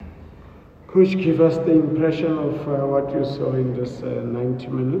Coach, give us the impression of what you saw in this 90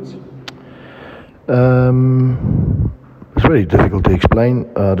 minutes. It's very difficult to explain.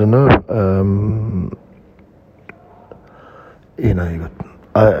 I don't know.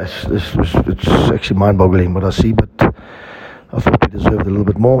 It's actually mind-boggling what I see, but I thought we deserved a little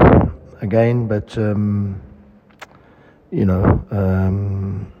bit more again. But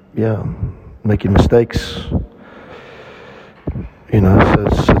making mistakes. So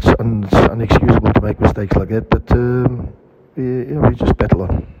it's unexcusable to make mistakes like that. But we just battle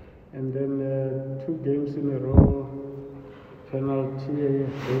on. And then 2 games in a row, penalty,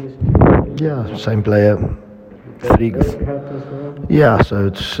 DSTV. Yeah, same player. 3. Red card as well. Yeah, so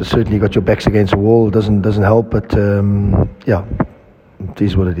it's certainly got your backs against the wall. It doesn't help, but it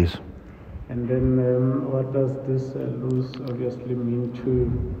is what it is. And then what does this lose obviously mean to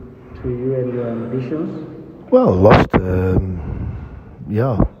you and your ambitions? Well, lost.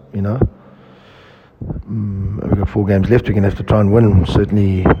 We've got 4 games left. We're going to have to try and win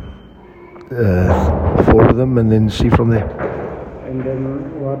certainly 4 of them, and then see from there. And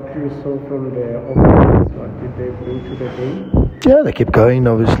then what you saw from the opponents, what did they bring to the game? Yeah, they kept going.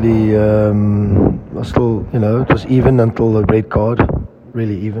 Obviously, I still, it was even until the red card,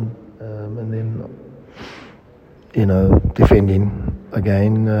 really even, and then, defending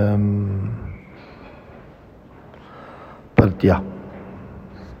again. But yeah.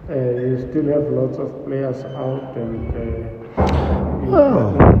 You still have lots of players out, and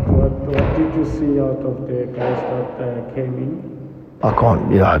what did you see out of the guys that came in? I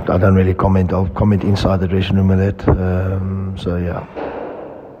can't, I don't really comment. I'll comment inside the dressing room with that. So yeah.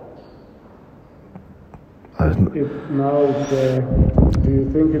 Do you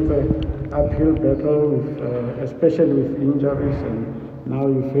think it's an uphill battle, with, especially with injuries, and now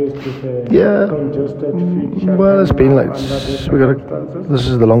you faced with a congested fixture? Well, it's been like this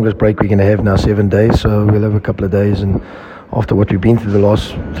is the longest break we're going to have now, 7 days. So we'll have a couple of days, and after what we've been through the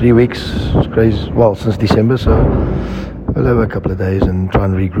last 3 weeks, it's crazy. Well, since December, so we'll have a couple of days and try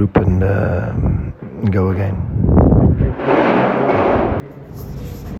and regroup and go again.